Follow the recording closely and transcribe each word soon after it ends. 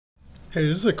Hey,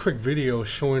 this is a quick video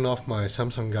showing off my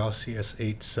Samsung Galaxy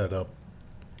S8 setup.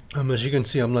 As you can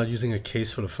see, I'm not using a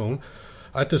case for the phone.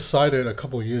 I decided a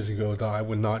couple years ago that I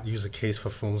would not use a case for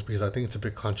phones because I think it's a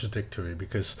bit contradictory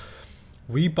because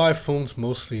we buy phones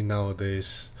mostly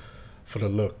nowadays for the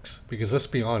looks. Because let's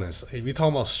be honest, if you're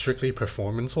talking about strictly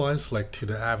performance-wise, like to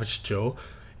the average Joe,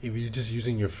 if you're just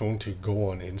using your phone to go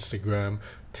on Instagram,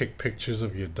 take pictures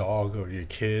of your dog or your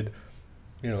kid,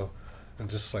 you know, and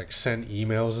just like send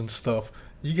emails and stuff.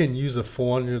 You can use a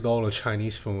 $400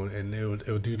 Chinese phone and it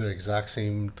will do the exact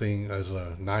same thing as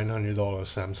a $900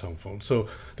 Samsung phone. So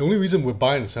the only reason we're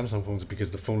buying a Samsung phone is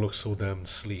because the phone looks so damn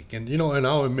sleek. And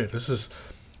I'll admit this is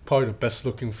probably the best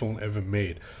looking phone ever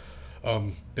made.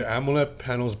 The AMOLED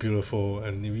panel is beautiful,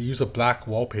 and if you use a black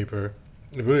wallpaper,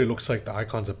 it really looks like the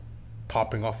icons are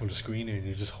popping off of the screen and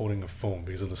you're just holding a phone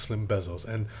because of the slim bezels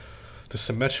and the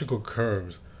symmetrical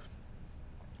curves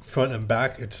front and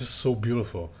back. It's just so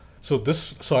beautiful. So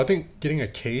I think getting a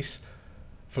case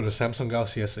for the Samsung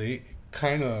Galaxy S8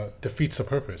 kind of defeats the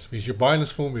purpose because you're buying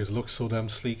this phone because it looks so damn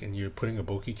sleek and you're putting a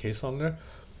bulky case on there.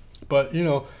 But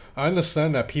I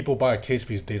understand that people buy a case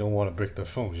because they don't want to break their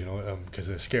phones, because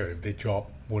they're scared if they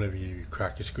drop whatever, you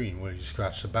crack your screen, whatever, you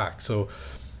scratch the back. So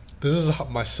this is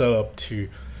my setup to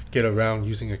get around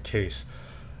using a case.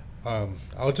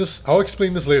 I'll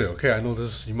explain this later. Okay, I know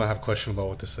this. You might have a question about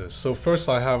what this is. So first,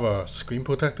 I have a screen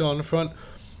protector on the front.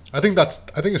 I think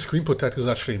a screen protector is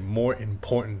actually more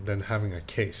important than having a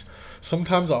case.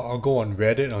 Sometimes I'll go on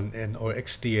Reddit or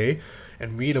XDA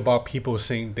and read about people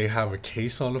saying they have a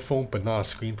case on the phone but not a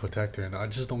screen protector, and I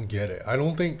just don't get it. I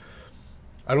don't think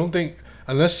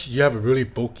unless you have a really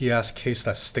bulky ass case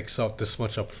that sticks out this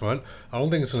much up front, I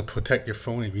don't think it's gonna protect your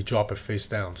phone if you drop it face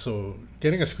down. So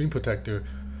getting a screen protector,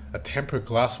 a tempered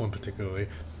glass one particularly,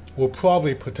 will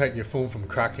probably protect your phone from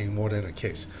cracking more than a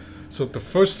case. So the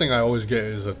first thing I always get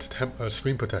is a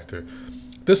screen protector.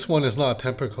 This one is not a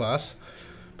tempered glass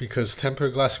because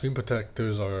tempered glass screen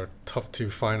protectors are tough to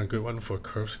find a good one for a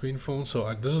curved screen phone.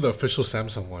 So this is the official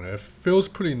Samsung one. It feels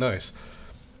pretty nice.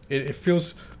 It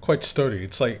feels quite sturdy.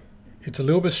 It's a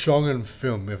little bit stronger than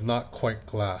film, if not quite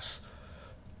glass.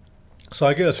 So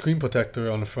I get a screen protector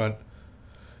on the front,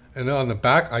 and then on the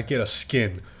back I get a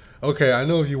skin. Okay, I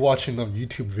know if you're watching on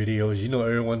YouTube videos,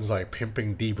 everyone's like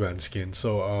pimping D brand skin.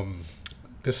 So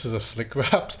this is a slick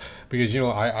wraps because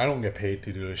I don't get paid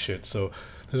to do this shit. So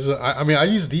this is I mean I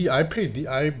use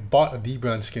I bought a D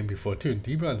brand skin before too.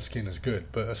 D brand skin is good,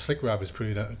 but a slick wrap is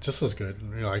pretty just as good.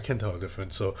 I can't tell the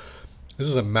difference. So this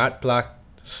is a matte black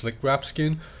slick wrap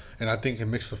skin, and I think it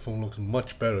makes the phone look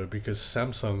much better because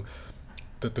Samsung,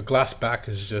 the glass back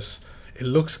is just, it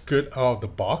looks good out of the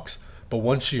box, but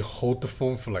once you hold the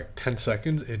phone for like 10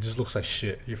 seconds, it just looks like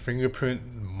shit. Your fingerprint,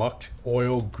 muck,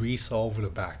 oil, grease all over the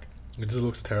back. It just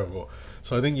looks terrible.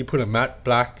 So I think you put a matte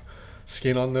black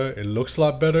skin on there, it looks a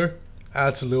lot better,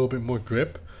 adds a little bit more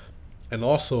grip, and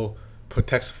also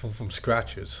protects the phone from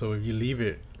scratches. So if you leave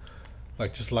it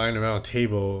like just lying around a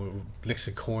table next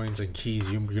to coins and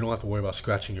keys, you don't have to worry about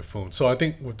scratching your phone. So I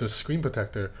think with the screen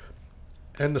protector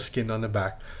and the skin on the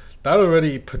back, that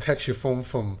already protects your phone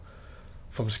from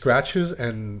scratches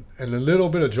and a little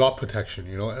bit of drop protection.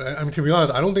 I mean, to be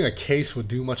honest, I don't think a case would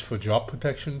do much for drop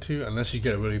protection too, unless you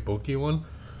get a really bulky one.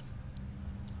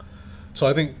 So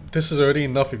I think this is already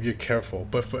enough if you're careful.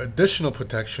 But for additional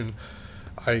protection,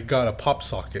 I got a pop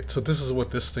socket. So this is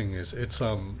what this thing is. It's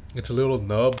a little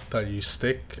nub that you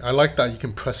stick. I like that you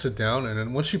can press it down, and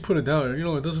then once you put it down,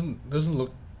 it doesn't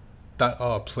look that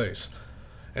out of place,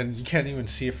 and you can't even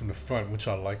see it from the front, which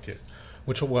I like it.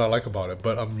 Which what I like about it.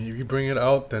 But if you bring it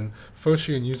out, then first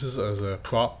you can use this as a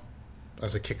prop,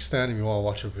 as a kickstand if you want to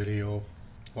watch a video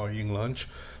while eating lunch.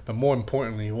 But more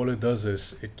importantly, what it does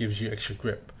is it gives you extra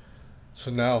grip. So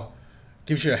now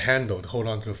gives you a handle to hold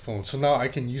onto the phone. So now I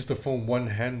can use the phone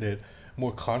one-handed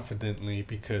more confidently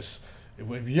because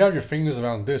if you have your fingers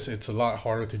around this, it's a lot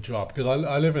harder to drop. Because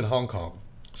I live in Hong Kong,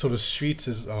 so the streets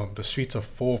are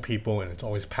full of people and it's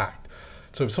always packed.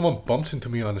 So if someone bumps into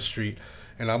me on the street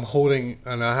and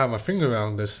I have my finger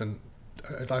around this, and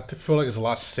I feel like it's a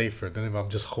lot safer than if I'm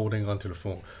just holding onto the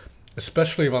phone,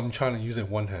 especially if I'm trying to use it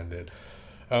one-handed.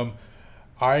 Um,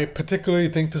 I particularly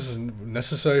think this is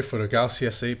necessary for the Galaxy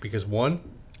S8 because one,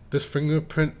 this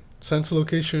fingerprint sensor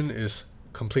location is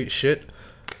complete shit.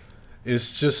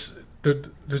 It's just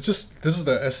there's just this is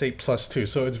the S8 Plus too,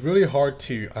 so it's really hard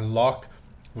to unlock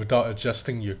without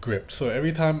adjusting your grip. So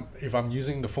every time if I'm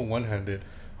using the phone one-handed,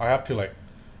 I have to like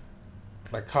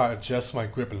kind of adjust my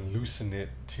grip and loosen it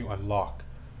to unlock.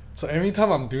 So every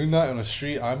time I'm doing that on the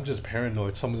street, I'm just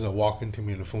paranoid someone's gonna walk into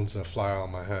me and the phone's gonna fly out of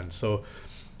my hand. So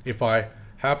if I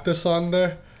have this on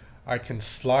there, I can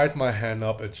slide my hand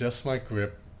up, adjust my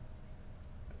grip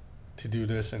to do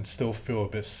this and still feel a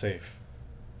bit safe.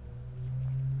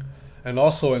 And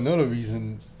also another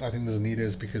reason I think this is needed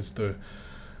is because the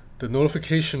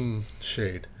notification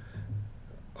shade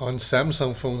on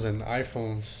Samsung phones and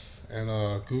iPhones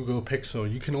and Google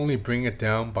Pixel, you can only bring it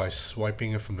down by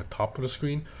swiping it from the top of the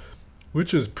screen,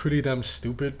 which is pretty damn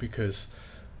stupid because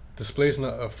displays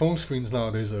phone screens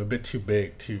nowadays are a bit too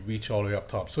big to reach all the way up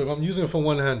top. So if I'm using it for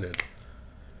one-handed,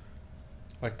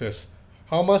 like this,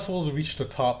 how am I supposed to reach the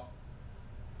top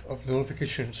of the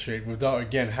notification shade without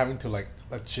again having to like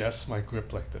adjust my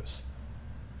grip like this?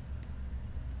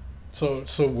 So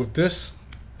with this,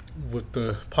 with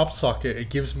the pop socket, it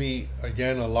gives me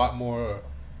again a lot more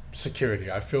security.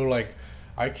 I feel like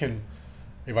I can,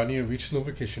 if I need to reach the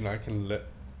notification, I can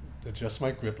adjust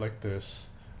my grip like this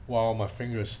while my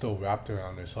finger is still wrapped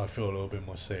around it, so I feel a little bit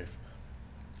more safe.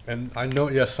 And I know,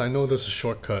 yes, I know there's a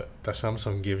shortcut that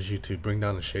Samsung gives you to bring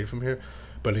down the shade from here,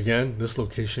 but again, this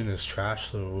location is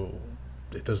trash, so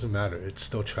it doesn't matter. It's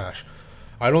still trash.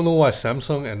 I don't know why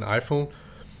Samsung and iPhone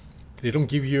they don't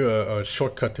give you a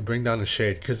shortcut to bring down the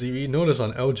shade. Because if you notice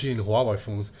on LG and Huawei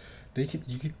phones, they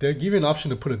give you an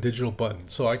option to put a digital button,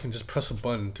 so I can just press a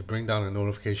button to bring down a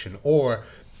notification. Or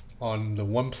on the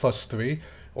OnePlus 3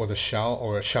 or the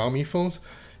Xiaomi phones,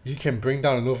 you can bring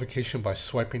down a notification by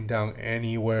swiping down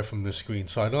anywhere from the screen.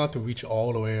 So I don't have to reach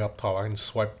all the way up top. I can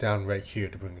swipe down right here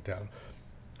to bring it down.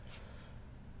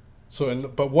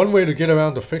 But one way to get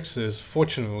around the fix is,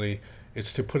 fortunately,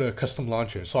 it's to put a custom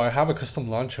launcher. So I have a custom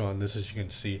launcher on this, as you can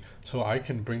see. So I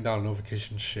can bring down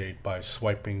notification shade by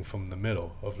swiping from the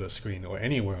middle of the screen or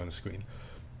anywhere on the screen.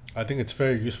 I think it's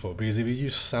very useful because if you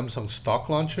use Samsung stock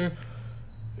launcher,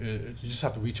 you just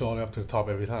have to reach all the way up to the top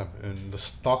every time, and the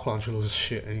stock launcher looks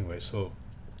shit anyway. So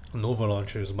Nova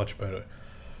launcher is much better.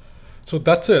 So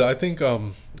that's it. I think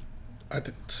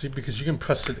see, because you can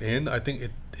press it in, I think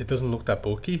it doesn't look that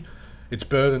bulky. It's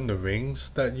better than the rings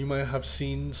that you might have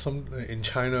seen some in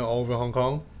China all over Hong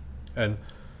Kong, and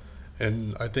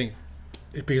I think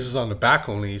because it's on the back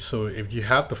only, so if you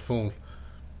have the phone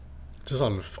just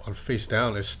on face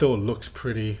down, it still looks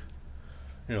pretty,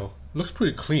 looks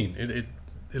pretty clean.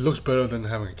 It looks better than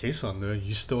having a case on there.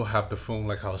 You still have the phone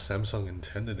like how Samsung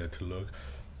intended it to look,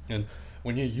 and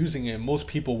when you're using it, most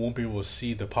people won't be able to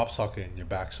see the pop socket in your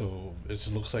back, so it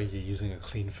just looks like you're using a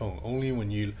clean phone. Only when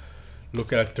you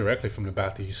look at it directly from the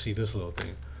back do you see this little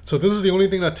thing. So this is the only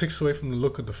thing that takes away from the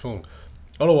look of the phone.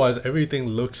 Otherwise, everything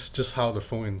looks just how the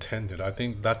phone intended. I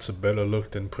think that's a better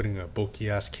look than putting a bulky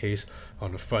ass case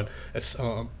on the front. It's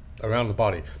around the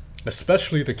body,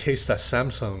 especially the case that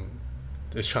Samsung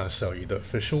is trying to sell you, the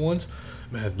official ones.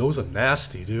 Man, those are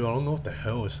nasty, dude. I don't know what the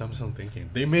hell is Samsung thinking.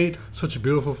 They made such a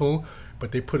beautiful phone,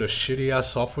 but they put a shitty ass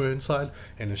software inside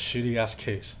and a shitty ass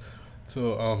case.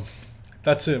 So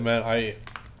that's it, man.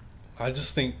 I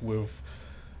just think with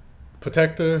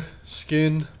protector,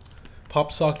 skin,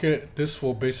 pop socket, this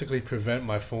will basically prevent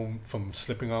my phone from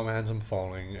slipping out of my hands and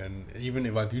falling. And even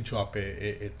if I do drop it,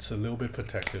 it's a little bit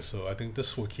protected. So I think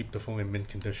this will keep the phone in mint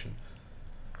condition.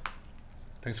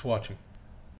 Thanks for watching.